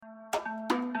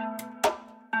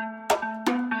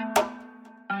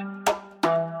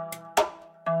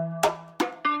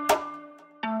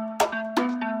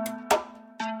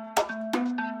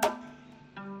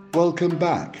Welcome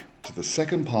back to the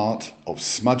second part of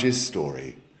Smudges'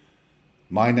 story.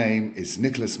 My name is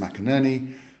Nicholas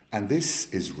McInerney, and this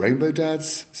is Rainbow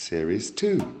Dads Series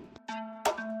 2.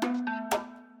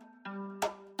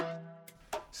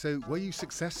 So, were you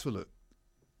successful at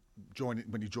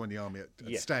when you joined the army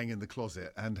at staying in the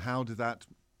closet? And how did that?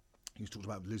 You talked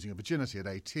about losing your virginity at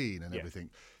 18 and everything.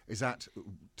 Is that?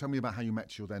 Tell me about how you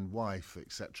met your then wife,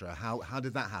 etc. How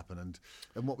did that happen?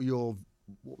 And what were your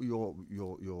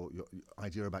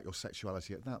idea about your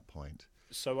sexuality at that point?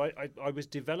 So I was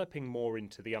developing more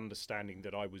into the understanding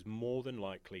that I was more than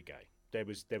likely gay. There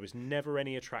was never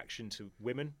any attraction to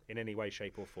women in any way,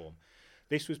 shape or form.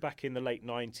 This was back in the late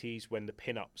 90s when the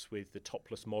pin-ups with the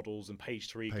topless models and page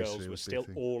three girls were still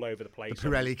all over the place. The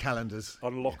Pirelli calendars.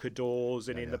 On locker doors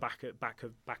and in the back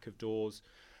of doors.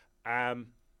 And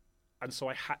so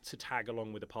I had to tag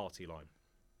along with the party line.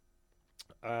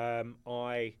 How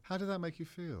did that make you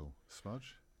feel,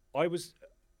 Smudge?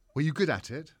 Were you good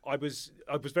at it? I was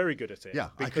very good at it. Yeah,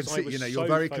 I can see. You're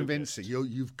very convincing.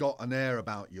 You've got an air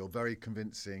about you. You're very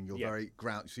convincing. You're very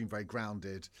you seem very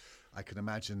grounded. I can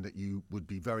imagine that you would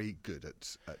be very good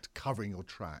at covering your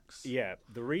tracks. Yeah,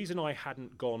 the reason I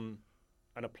hadn't gone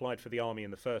and applied for the army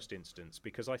in the first instance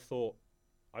because I thought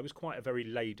I was quite a very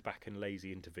laid back and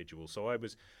lazy individual. So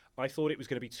I thought it was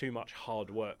going to be too much hard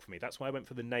work for me. That's why I went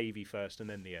for the Navy first and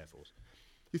then the Air Force.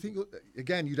 You think,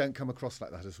 again, you don't come across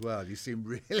like that as well. You seem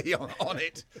really on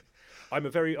it. I'm a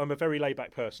very laid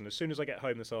back person. As soon as I get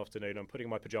home this afternoon, I'm putting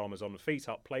my pajamas on, feet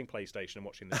up, playing PlayStation and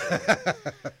watching the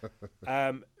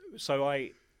TV. So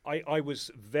I was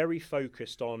very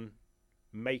focused on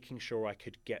making sure I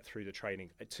could get through the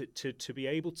training, to be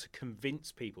able to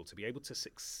convince people, to be able to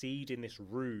succeed in this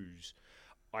ruse.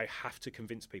 I have to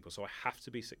convince people, so I have to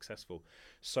be successful.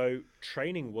 So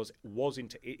training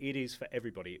it is for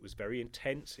everybody. It was very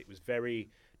intense, it was very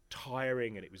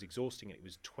tiring, and it was exhausting, and it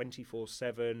was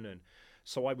 24/7, and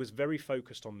so I was very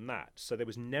focused on that. So there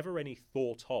was never any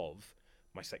thought of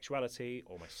my sexuality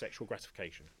or my sexual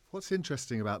gratification. What's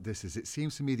interesting about this is it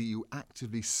seems to me that you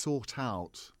actively sought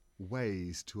out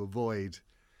ways to avoid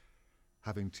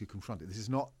having to confront it. This is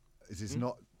not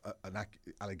an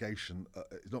allegation.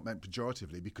 It's not meant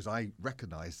pejoratively because I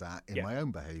recognise that in my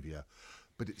own behaviour.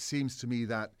 But it seems to me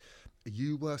that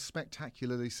you were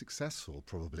spectacularly successful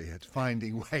probably at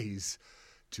finding ways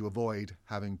to avoid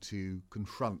having to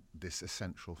confront this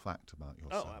essential fact about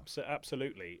yourself. Oh,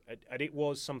 absolutely. And it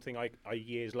was something I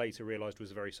years later realised was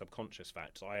a very subconscious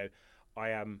fact. I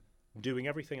am doing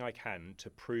everything I can to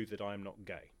prove that I am not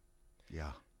gay.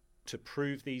 Yeah. To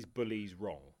prove these bullies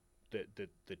wrong.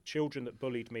 The children that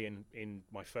bullied me in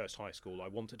my first high school, I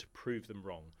wanted to prove them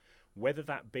wrong. Whether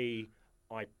that be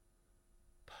I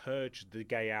purged the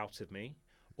gay out of me,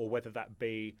 or whether that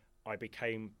be I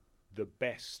became the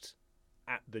best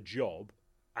at the job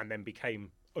and then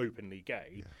became openly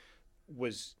gay,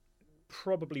 was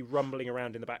probably rumbling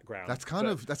around in the background. That's kind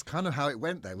of how it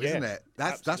went though, isn't it?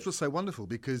 That's what's so wonderful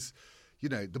because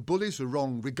the bullies were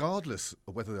wrong regardless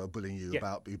of whether they were bullying you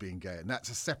about you being gay, and that's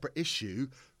a separate issue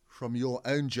from your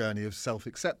own journey of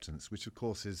self-acceptance, which of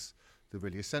course is the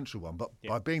really essential one. But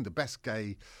by being the best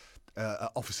gay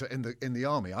officer in the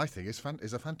army, I think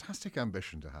is a fantastic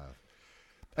ambition to have.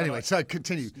 Anyway, so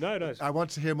continue. No. I want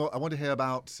to hear more. I want to hear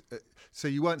about. So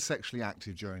you weren't sexually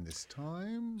active during this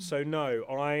time. So no,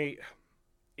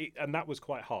 and that was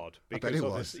quite hard. Because I bet it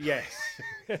was. Yes.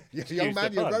 Young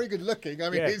man, you're very good looking. I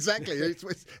mean, exactly. It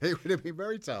would have been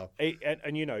very tough.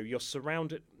 And you're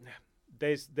surrounded.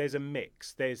 There's a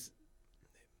mix. There's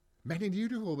men in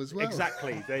uniform as well.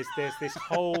 Exactly. There's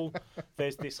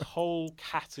this whole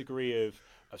category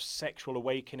of sexual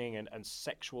awakening and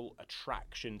sexual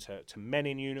attraction to men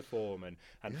in uniform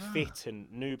and fit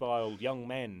and nubile young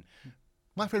men.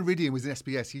 My friend Ridian was in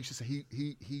SBS. He used to say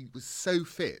he was so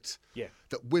fit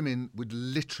that women would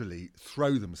literally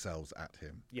throw themselves at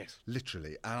him. Yes.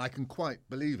 Literally. And I can quite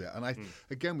believe it. And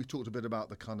again, we've talked a bit about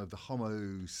the kind of the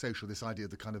homosocial, this idea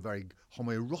of the kind of very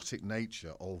homoerotic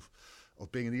nature of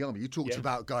being in the army. You talked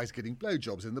about guys getting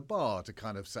blowjobs in the bar to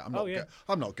kind of say, I'm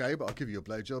not gay, but I'll give you a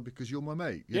blowjob because you're my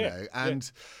mate, you know. And,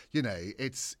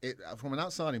 it's from an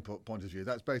outside point of view,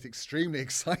 that's both extremely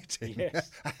exciting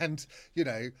and,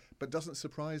 but doesn't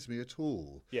surprise me at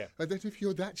all. Yeah. But then if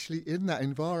you're actually in that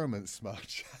environment,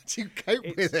 Smudge, how do you cope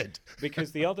with it?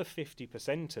 Because the other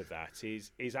 50% of that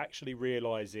is actually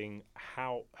realising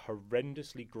how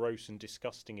horrendously gross and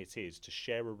disgusting it is to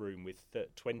share a room with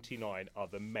 29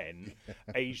 other men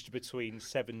aged between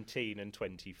 17 and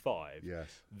 25. Yes.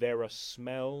 There are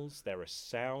smells, there are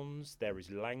sounds, there is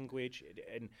language.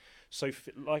 And so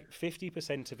like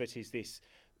 50% of it is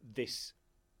this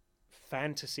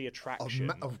fantasy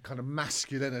attraction of kind of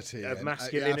masculinity, of and,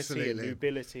 masculinity and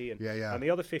nobility, and yeah. and the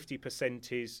other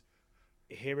 50% is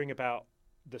hearing about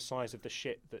the size of the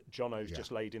shit that Jono's just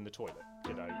laid in the toilet,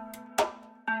 you know.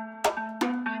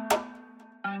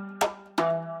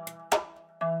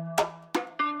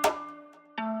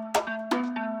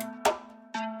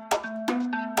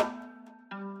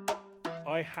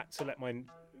 I had to let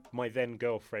my then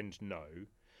girlfriend know.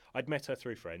 I'd met her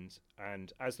through friends,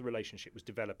 and as the relationship was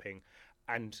developing,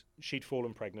 and she'd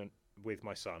fallen pregnant with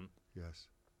my son. Yes.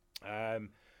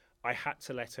 I had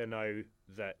to let her know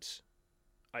that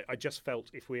I just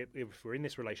felt if we're in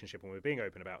this relationship and we're being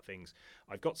open about things,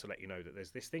 I've got to let you know that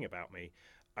there's this thing about me,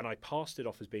 and I passed it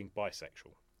off as being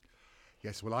bisexual.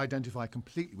 Yes, well, I identify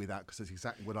completely with that because that's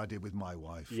exactly what I did with my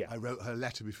wife. Yeah. I wrote her a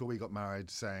letter before we got married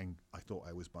saying I thought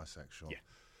I was bisexual. Yeah.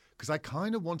 Because I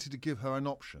kind of wanted to give her an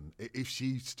option. If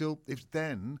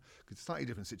then, because it's a slightly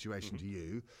different situation to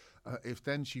you, if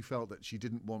then she felt that she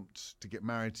didn't want to get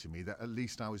married to me, that at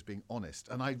least I was being honest.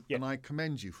 And I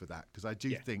commend you for that, because I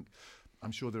do think,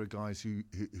 I'm sure there are guys who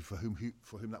for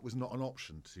whom that was not an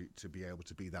option to be able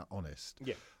to be that honest.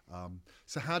 Yeah.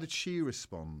 So how did she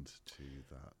respond to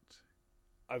that?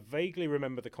 I vaguely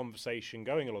remember the conversation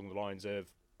going along the lines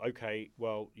of, okay,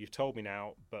 well, you've told me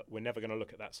now, but we're never going to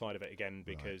look at that side of it again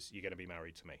because you're going to be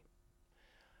married to me.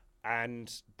 And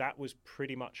that was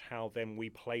pretty much how then we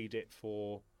played it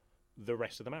for the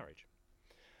rest of the marriage.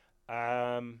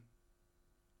 And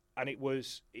it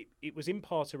was in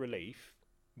part a relief,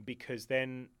 because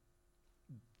then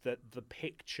the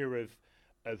picture of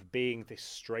being this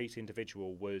straight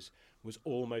individual was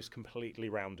almost completely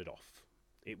rounded off.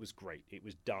 It was great. It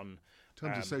was done. In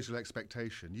terms of social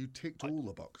expectation, you ticked all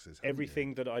the boxes.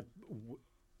 Everything that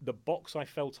the box I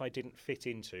felt I didn't fit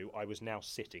into, I was now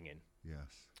sitting in.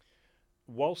 Yes.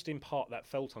 Whilst in part that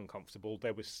felt uncomfortable,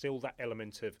 there was still that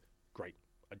element of, great,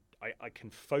 I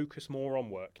can focus more on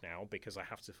work now because I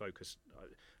have to focus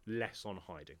less on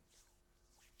hiding.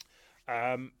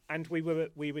 And we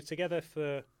were together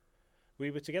for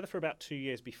about 2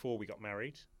 years before we got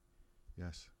married.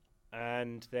 Yes.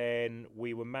 And then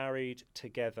we were married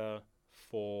together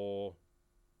for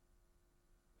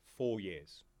 4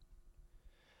 years.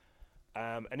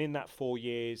 And in that 4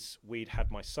 years, we'd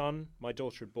had my son. My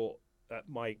daughter had bought,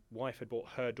 my wife had bought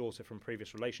her daughter from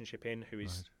previous relationship in, who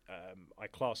is, I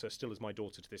class her still as my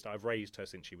daughter to this day. I've raised her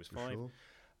since she was 5. Sure.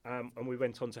 And we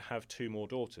went on to have 2 more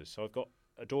daughters. So I've got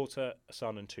a daughter, a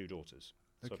son, and 2 daughters.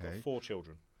 So I've got 4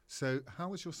 children. So how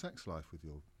was your sex life with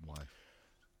your wife?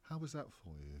 How was that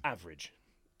for you? Average.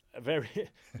 Very,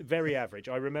 very average.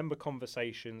 I remember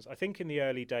conversations, I think in the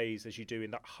early days, as you do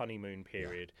in that honeymoon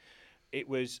period, it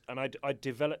was, and I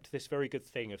developed this very good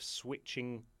thing of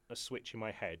switching a switch in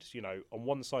my head. You know, on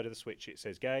one side of the switch it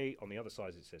says gay, on the other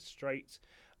side it says straight,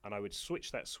 and I would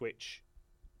switch that switch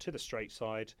to the straight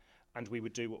side, and we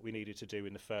would do what we needed to do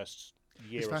in the first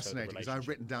year or so. It's fascinating because I've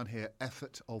written down here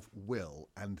effort of will,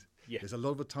 and there's a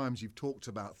lot of the times you've talked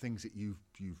about things that you've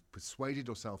persuaded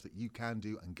yourself that you can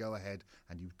do and go ahead,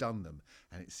 and you've done them,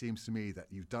 and it seems to me that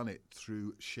you've done it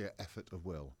through sheer effort of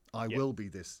will. I will be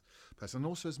this person. And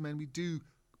also as men we do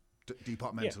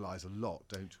departmentalise a lot,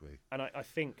 don't we? And I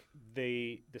think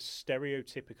the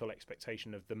stereotypical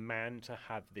expectation of the man to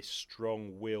have this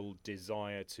strong-willed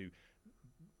desire to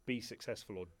be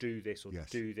successful or do this or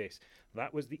do this,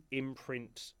 that was the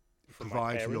imprint from my provide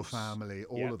parents. for your family,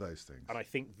 all of those things. And I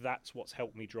think that's what's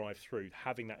helped me drive through,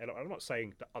 having that. I'm not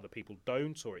saying that other people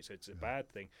don't or it's a bad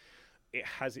thing. It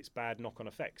has its bad knock-on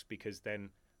effects, because then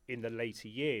in the later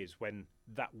years when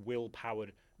that willpower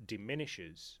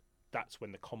diminishes, that's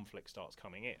when the conflict starts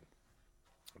coming in.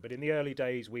 But in the early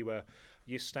days we were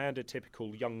your standard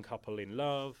typical young couple in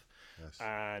love,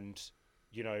 and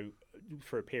you know,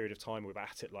 for a period of time we were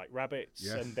at it like rabbits.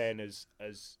 And then as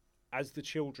the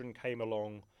children came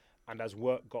along and as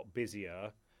work got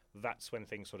busier, that's when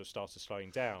things sort of started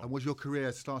slowing down. And was your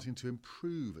career starting to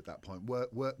improve at that point?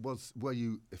 Were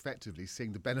you effectively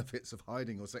seeing the benefits of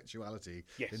hiding your sexuality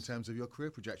in terms of your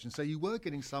career projection? So you were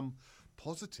getting some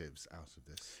positives out of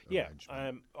this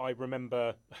arrangement. I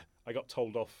remember I got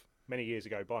told off many years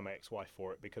ago by my ex-wife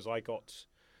for it, because I got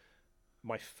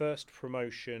my first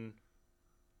promotion.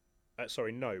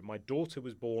 My daughter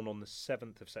was born on the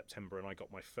 7th of September and I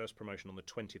got my first promotion on the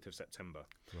 20th of September.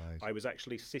 Right. I was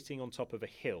actually sitting on top of a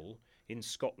hill in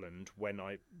Scotland when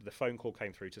the phone call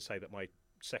came through to say that my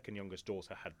second youngest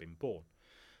daughter had been born.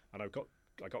 And I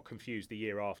got confused the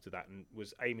year after that and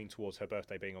was aiming towards her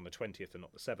birthday being on the 20th and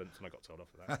not the 7th, and I got told off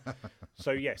for that.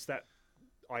 So yes,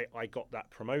 I got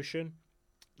that promotion.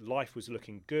 Life was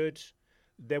looking good.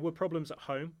 There were problems at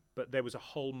home. But there was a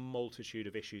whole multitude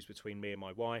of issues between me and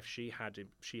my wife. She had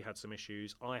some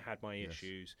issues. I had my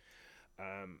issues.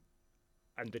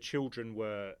 And the children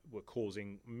were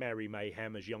causing merry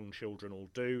mayhem, as young children all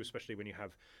do, especially when you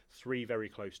have three very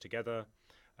close together.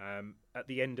 At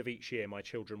the end of each year, my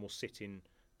children will sit in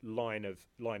line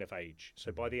of age.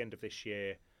 So by the end of this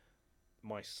year,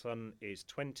 my son is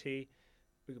 20.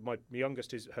 My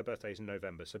youngest her birthday is in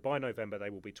November. So by November, they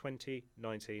will be 20,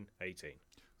 19, 18.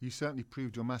 You certainly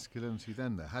proved your masculinity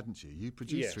then, there, hadn't you? You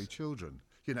produced three children.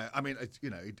 You know, I mean,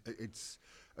 it's.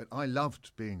 I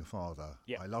loved being a father.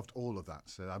 Yeah. I loved all of that.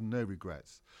 So I have no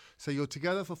regrets. So you're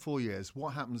together for 4 years.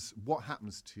 What happens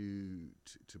to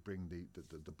bring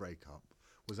the breakup?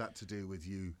 Was that to do with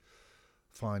you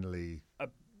finally?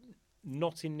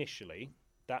 Not initially.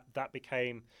 That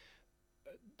became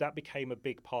a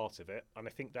big part of it, and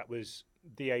I think that was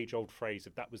the age-old phrase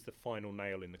of that was the final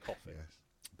nail in the coffin. Yes.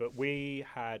 But we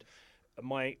had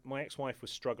my ex-wife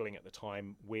was struggling at the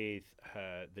time with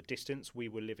the distance. We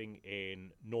were living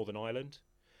in Northern Ireland,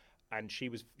 and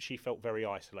she felt very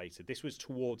isolated. This was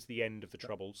towards the end of the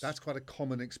Troubles. That's quite a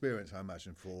common experience, I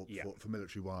imagine, for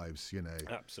military wives. You know,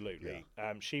 absolutely.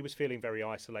 Yeah. She was feeling very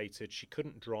isolated. She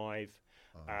couldn't drive.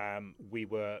 We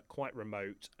were quite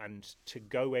remote, and to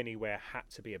go anywhere had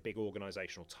to be a big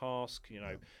organisational task. You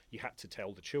know, you had to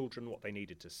tell the children what they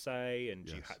needed to say, and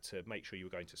you had to make sure you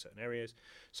were going to certain areas.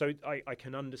 So I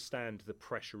can understand the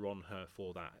pressure on her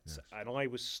for that. Yes. And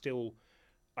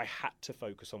I had to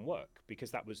focus on work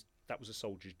because that was a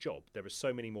soldier's job. There are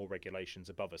so many more regulations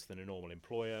above us than a normal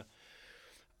employer.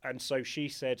 And so she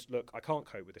said, look, I can't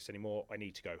cope with this anymore. I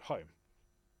need to go home.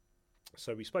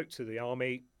 So we spoke to the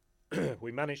army.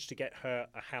 We managed to get her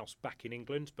a house back in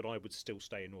England, but I would still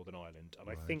stay in Northern Ireland. And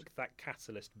I think that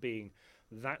catalyst being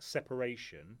that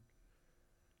separation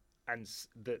and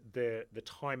the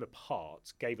time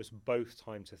apart gave us both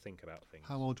time to think about things.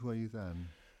 How old were you then?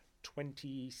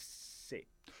 26.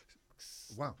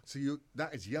 Wow. So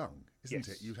that is young, isn't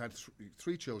it? You had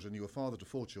three children. You were father to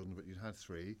 4 children, but you'd had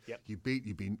 3. Yep.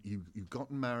 You'd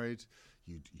gotten married.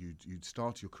 You'd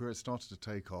start, your career started to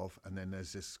take off, and then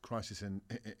there's this crisis in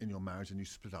your marriage, and you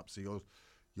split up. So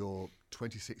you're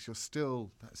 26. That's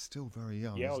still very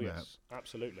young, isn't it?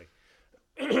 Absolutely.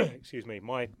 Excuse me.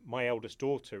 My eldest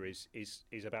daughter is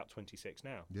about 26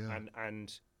 now. Yeah.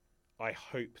 And I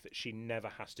hope that she never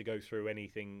has to go through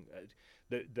anything.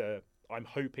 I'm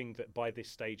hoping that by this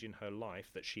stage in her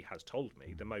life that she has told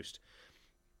me the most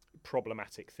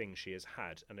problematic thing she has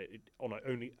had, and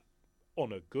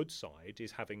on a good side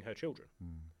is having her children,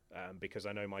 because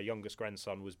I know my youngest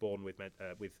grandson was born with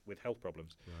health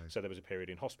problems, so there was a period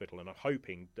in hospital, and I'm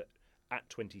hoping that at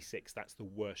 26 that's the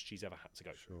worst she's ever had to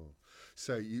go through.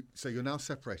 So you're now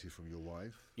separated from your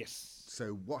wife. Yes.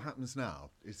 So what happens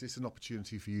now? Is this an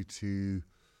opportunity for you to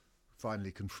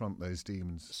finally confront those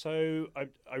demons? So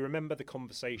I remember the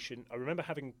conversation. I remember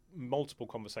having multiple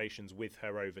conversations with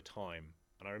her over time,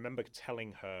 and I remember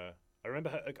telling her.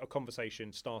 A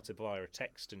conversation started via a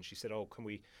text, and she said, "Oh, can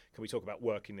we talk about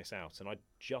working this out?" And I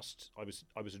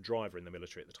was a driver in the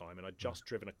military at the time, and I'd just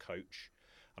driven a coach,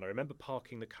 and I remember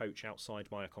parking the coach outside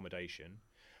my accommodation,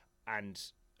 and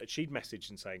she'd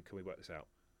messaged and saying, "Can we work this out?"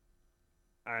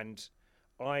 And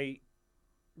I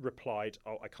replied,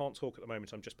 "Oh, I can't talk at the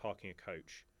moment. I'm just parking a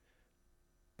coach,"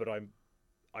 but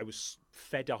I was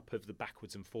fed up of the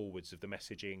backwards and forwards of the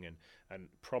messaging and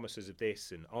promises of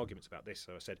this and arguments about this.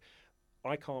 So I said,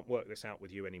 I can't work this out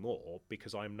with you anymore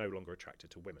because I am no longer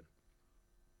attracted to women.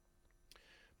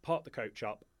 Parked the coach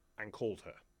up and called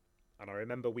her. And I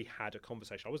remember we had a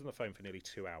conversation. I was on the phone for nearly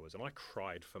 2 hours, and I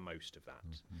cried for most of that.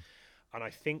 And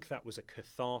I think that was a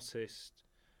cathartic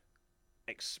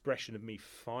expression of me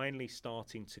finally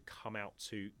starting to come out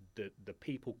to the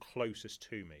people closest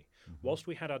to me. Whilst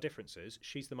we had our differences,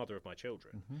 she's the mother of my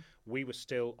children.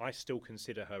 I still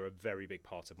consider her a very big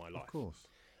part of my life. Of course.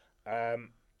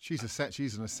 She's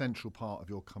an essential part of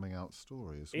your coming out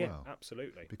story as well. Yeah,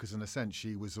 absolutely. Because in a sense,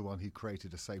 she was the one who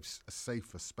created a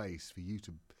safer space for you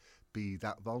to be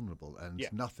that vulnerable. And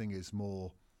nothing is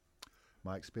more.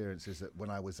 My experience is that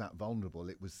when I was that vulnerable,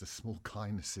 it was the small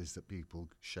kindnesses that people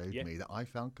showed me that I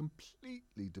found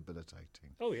completely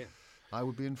debilitating. Oh, yeah. I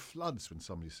would be in floods when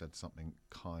somebody said something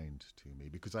kind to me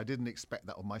because I didn't expect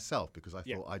that of myself because I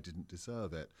thought I didn't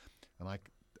deserve it. And I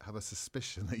have a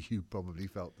suspicion that you probably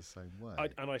felt the same way.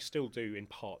 And I still do in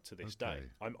part to this day.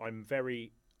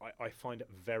 I find it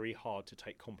very hard to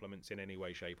take compliments in any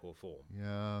way, shape or form.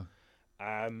 Yeah.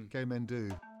 Gay men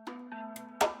do.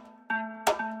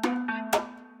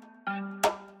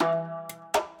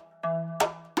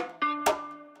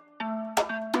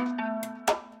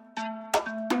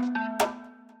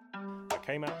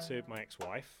 came out to my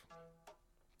ex-wife,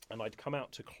 and I'd come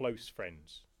out to close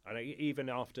friends, and even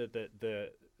after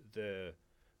the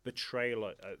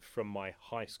betrayal from my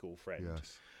high school friend,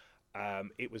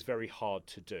 it was very hard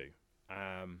to do.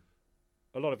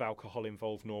 A lot of alcohol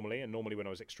involved normally, and normally when I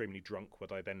was extremely drunk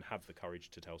would I then have the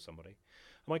courage to tell somebody.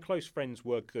 My close friends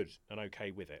were good and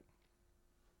okay with it.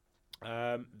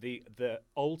 The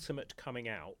ultimate coming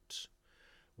out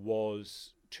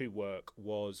was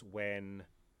when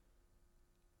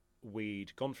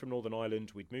we'd gone from Northern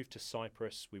Ireland, we'd moved to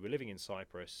Cyprus, we were living in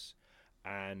Cyprus,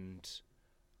 and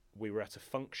we were at a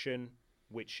function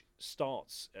which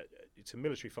starts, it's a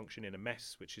military function in a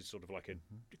mess, which is sort of like a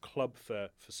club for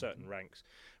certain ranks.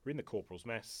 We're in the corporal's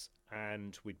mess,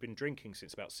 and we'd been drinking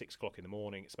since about 6 o'clock in the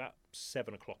morning. It's about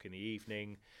 7 o'clock in the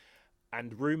evening,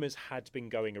 and rumours had been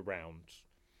going around.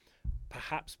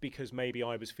 Perhaps because maybe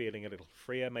I was feeling a little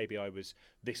freer, maybe I was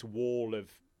this wall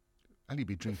of... And you'd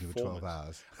be drinking for 12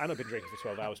 hours. And I've been drinking for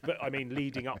 12 hours. But, I mean,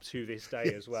 leading up to this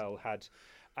day as well,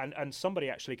 And somebody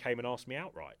actually came and asked me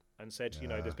outright and said, you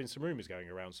know, there's been some rumours going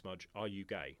around, Smudge, are you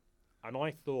gay? And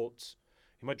I thought,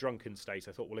 in my drunken state,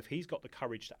 I thought, well, if he's got the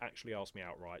courage to actually ask me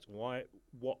outright,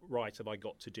 what right have I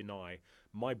got to deny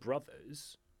my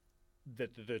brothers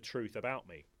the truth about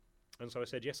me? And so I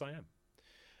said, yes, I am.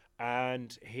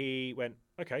 And he went,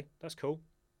 okay, that's cool.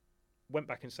 Went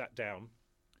back and sat down.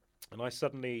 And I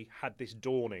suddenly had this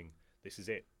dawning. This is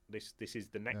it. This is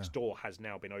the next door has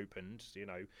now been opened, you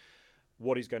know.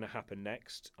 What is going to happen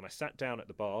next? And I sat down at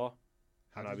the bar,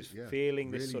 and I was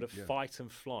feeling this sort of fight and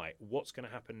flight. What's going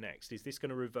to happen next? Is this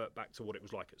going to revert back to what it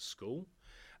was like at school?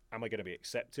 Am I going to be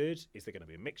accepted? Is there going to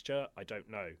be a mixture? I don't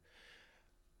know.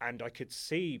 And I could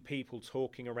see people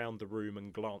talking around the room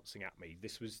and glancing at me.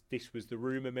 This was the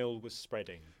rumour mill was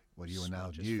spreading. Well, you are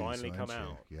now news, finally come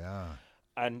out. Yeah.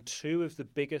 And two of the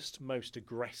biggest, most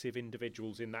aggressive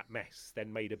individuals in that mess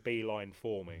then made a beeline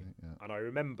for me. Yeah. And I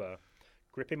remember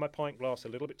gripping my pint glass a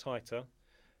little bit tighter,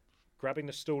 grabbing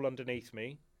the stool underneath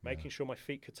me, making sure my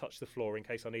feet could touch the floor in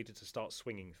case I needed to start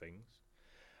swinging things.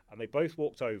 And they both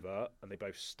walked over and they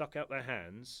both stuck out their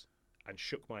hands and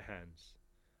shook my hands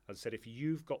and said, if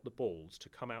you've got the balls to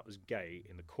come out as gay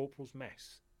in the corporal's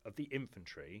mess of the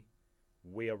infantry,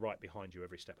 we are right behind you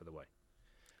every step of the way.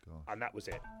 Gosh. And that was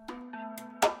it.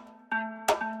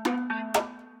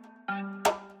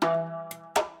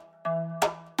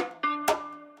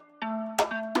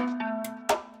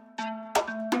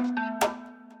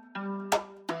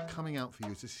 Coming out for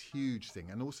you is this huge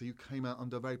thing, and also you came out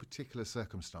under very particular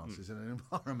circumstances in an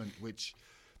environment which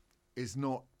is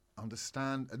not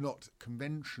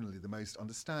conventionally the most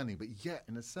understanding, but yet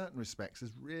in a certain respects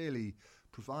has really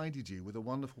provided you with a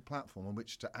wonderful platform on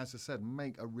which to, as I said,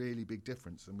 make a really big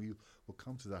difference, and we will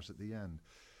come to that at the end.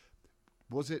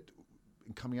 Was it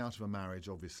coming out of a marriage,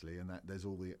 obviously, and that there's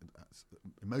all the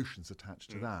emotions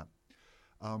attached to that?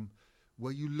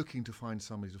 Were you looking to find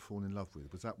somebody to fall in love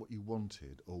with? Was that what you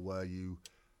wanted, or were you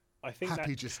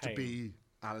happy just to be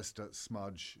Alistair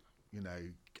Smudge, you know,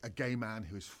 a gay man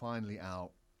who is finally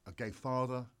out, a gay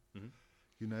father,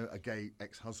 you know, a gay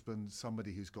ex-husband,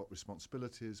 somebody who's got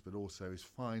responsibilities but also is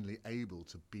finally able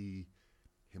to be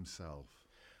himself?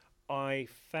 I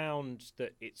found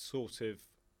that it's sort of,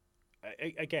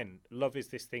 again, love is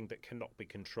this thing that cannot be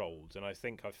controlled, and I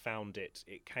think I found it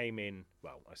came in,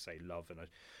 well, I say love, and I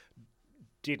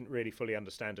didn't really fully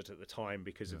understand it at the time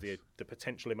because of the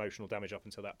potential emotional damage up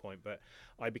until that point, but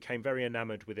I became very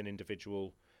enamoured with an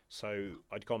individual. So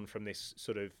I'd gone from this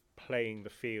sort of playing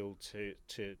the field to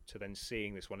then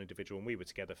seeing this one individual, and we were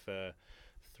together for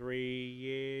 3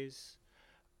 years.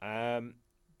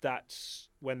 That's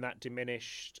when that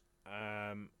diminished.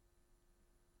 I'd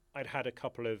had a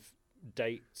couple of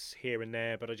dates here and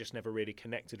there, but I just never really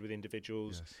connected with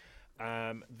individuals.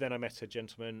 Then I met a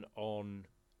gentleman on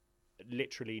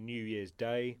literally New Year's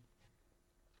Day,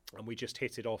 and we just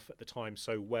hit it off at the time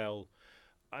so well.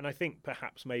 And I think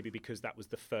perhaps maybe because that was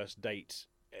the first date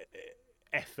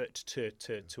effort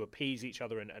to appease each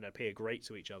other and appear great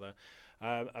to each other.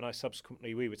 And I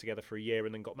subsequently, we were together for a year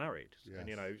and then got married. And,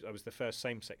 you know, I was the first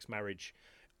same-sex marriage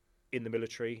in the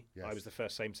military. I was the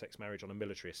first same-sex marriage on a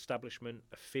military establishment,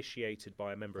 officiated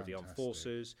by a member of the armed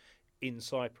forces in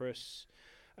Cyprus.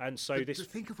 And so but to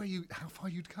think of how far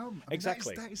you'd come. I mean,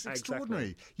 exactly. That is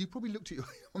extraordinary. Exactly. You probably looked at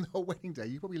on the wedding day,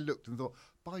 you probably looked and thought,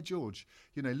 by George,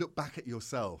 you know, look back at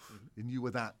yourself and you were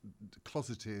that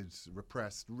closeted,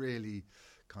 repressed, really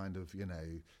kind of, you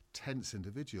know, tense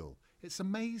individual. It's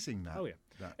amazing that. Oh yeah.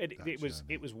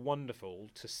 It was wonderful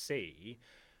to see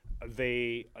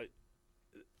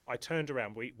I turned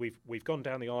around. We've gone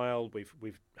down the aisle.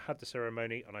 We've had the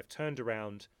ceremony, and I've turned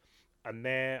around, and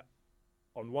there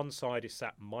on one side is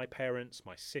sat my parents,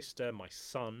 my sister, my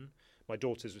son. My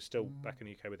daughters were still back in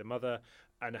the UK with their mother,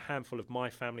 and a handful of my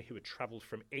family who had travelled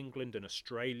from England and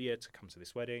Australia to come to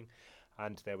this wedding.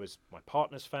 And there was my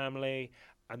partner's family,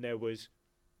 and there was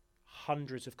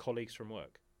hundreds of colleagues from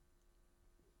work.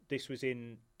 This was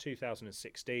in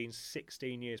 2016.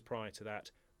 16 years prior to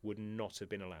that would not have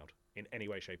been allowed in any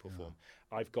way, shape or form.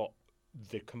 I've got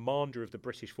the commander of the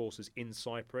British forces in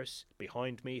Cyprus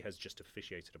behind me has just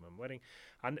officiated a my wedding.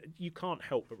 And you can't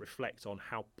help but reflect on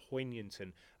how poignant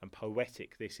and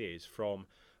poetic this is, from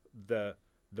the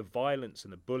violence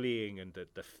and the bullying and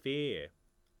the fear.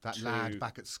 That lad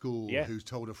back at school who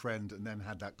told a friend and then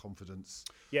had that confidence.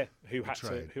 Yeah, who had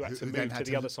to move to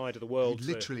the other side of the world. He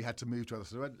literally had to move to the other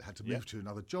side of the world, had to move to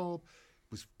another job,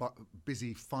 was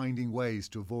busy finding ways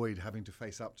to avoid having to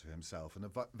face up to himself. And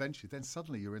eventually, then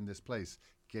suddenly you're in this place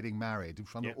getting married in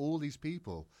front of all these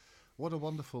people. What a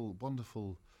wonderful,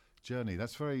 wonderful journey.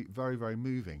 That's very, very, very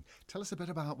moving. Tell us a bit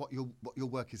about what your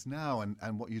work is now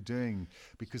and what you're doing,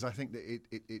 because I think that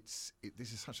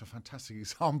this is such a fantastic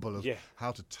example of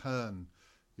how to turn,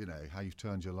 how you've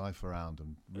turned your life around.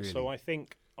 And really. So I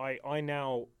think I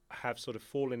now have sort of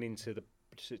fallen into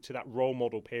to that role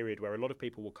model period where a lot of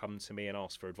people will come to me and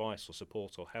ask for advice or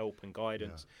support or help and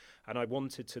guidance. And I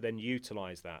wanted to then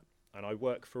utilise that. And I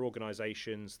work for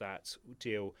organisations that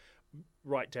deal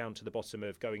right down to the bottom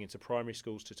of going into primary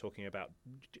schools to talking about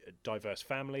diverse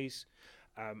families.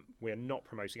 We are not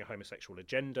promoting a homosexual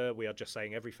agenda. We are just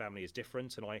saying every family is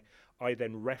different. And I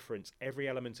then reference every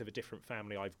element of a different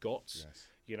family I've got.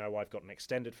 Yes. I've got an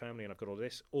extended family and I've got all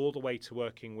this, all the way to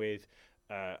working with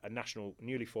a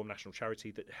newly formed national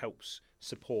charity that helps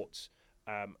support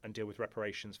and deal with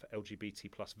reparations for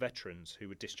LGBT plus veterans who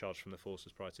were discharged from the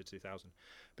forces prior to 2000.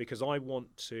 Because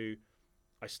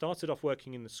I started off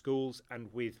working in the schools and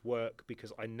with work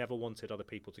because I never wanted other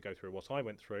people to go through what I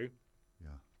went through. Yeah.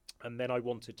 And then I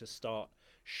wanted to start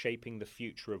shaping the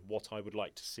future of what I would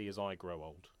like to see as I grow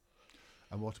old.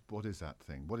 And what is that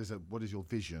thing? What is your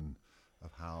vision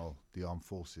of how the armed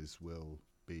forces will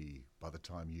be by the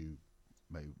time you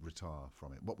may retire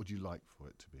from it? What would you like for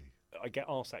it to be? I get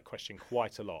asked that question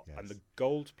quite a lot. Yes. And the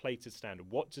gold-plated standard,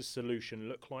 what does solution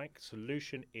look like?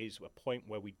 Solution is a point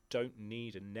where we don't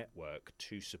need a network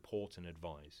to support and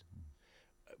advise.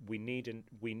 We need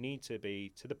to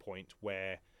be to the point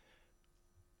where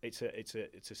it's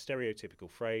a stereotypical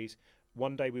phrase.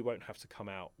 One day we won't have to come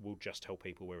out. We'll just tell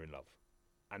people we're in love,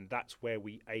 and that's where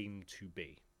we aim to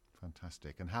be.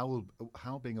 Fantastic. And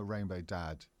how being a rainbow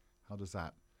dad, how does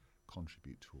that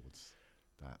contribute towards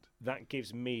that? That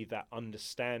gives me that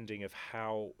understanding of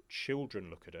how children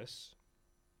look at us,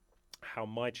 how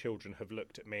my children have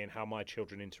looked at me, and how my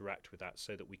children interact with that,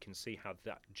 so that we can see how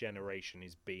that generation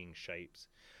is being shaped.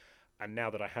 And now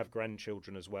that I have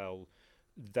grandchildren as well,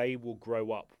 they will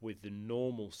grow up with the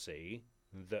normalcy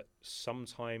that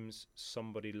sometimes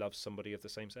somebody loves somebody of the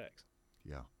same sex.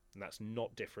 Yeah. And that's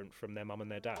not different from their mum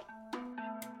and their dad.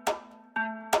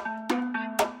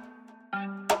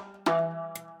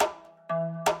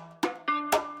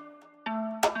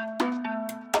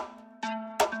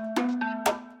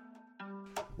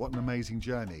 What an amazing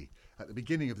journey. At the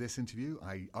beginning of this interview,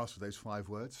 I asked for those 5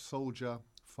 words: soldier,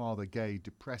 father, gay,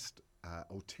 depressed,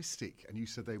 autistic, and you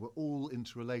said they were all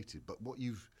interrelated. But what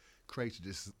you've created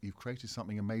is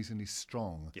something amazingly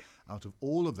strong out of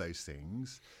all of those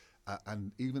things,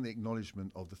 and even the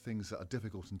acknowledgement of the things that are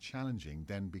difficult and challenging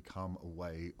then become a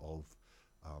way of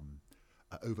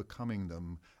overcoming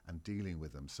them and dealing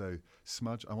with them. So,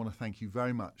 Smudge, I want to thank you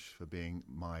very much for being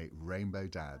my rainbow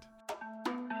dad.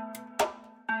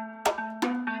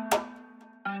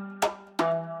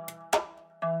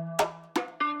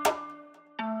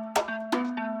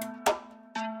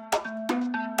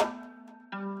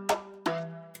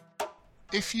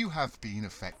 If you have been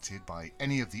affected by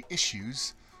any of the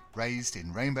issues raised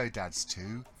in Rainbow Dads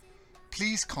 2,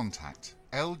 please contact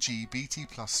LGBT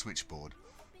Plus Switchboard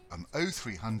on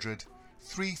 0300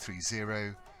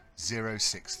 330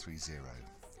 0630.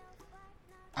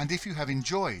 And if you have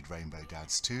enjoyed Rainbow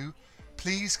Dads 2,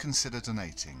 please consider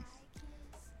donating.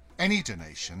 Any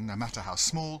donation, no matter how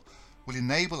small, will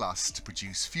enable us to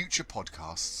produce future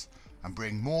podcasts and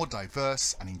bring more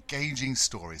diverse and engaging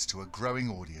stories to a growing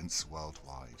audience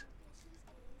worldwide.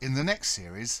 In the next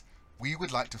series, we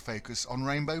would like to focus on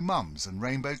rainbow mums and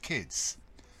rainbow kids.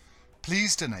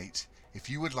 Please donate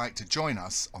if you would like to join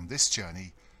us on this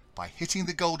journey by hitting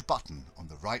the gold button on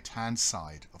the right-hand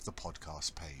side of the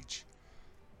podcast page.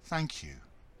 Thank you.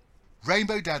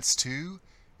 Rainbow Dads 2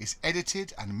 is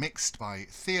edited and mixed by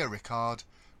Thea Rickard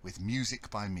with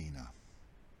music by Mina.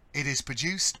 It is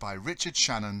produced by Richard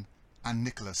Shannon and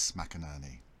Nicholas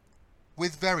McInerney.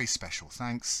 With very special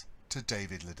thanks to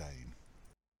David Ledane.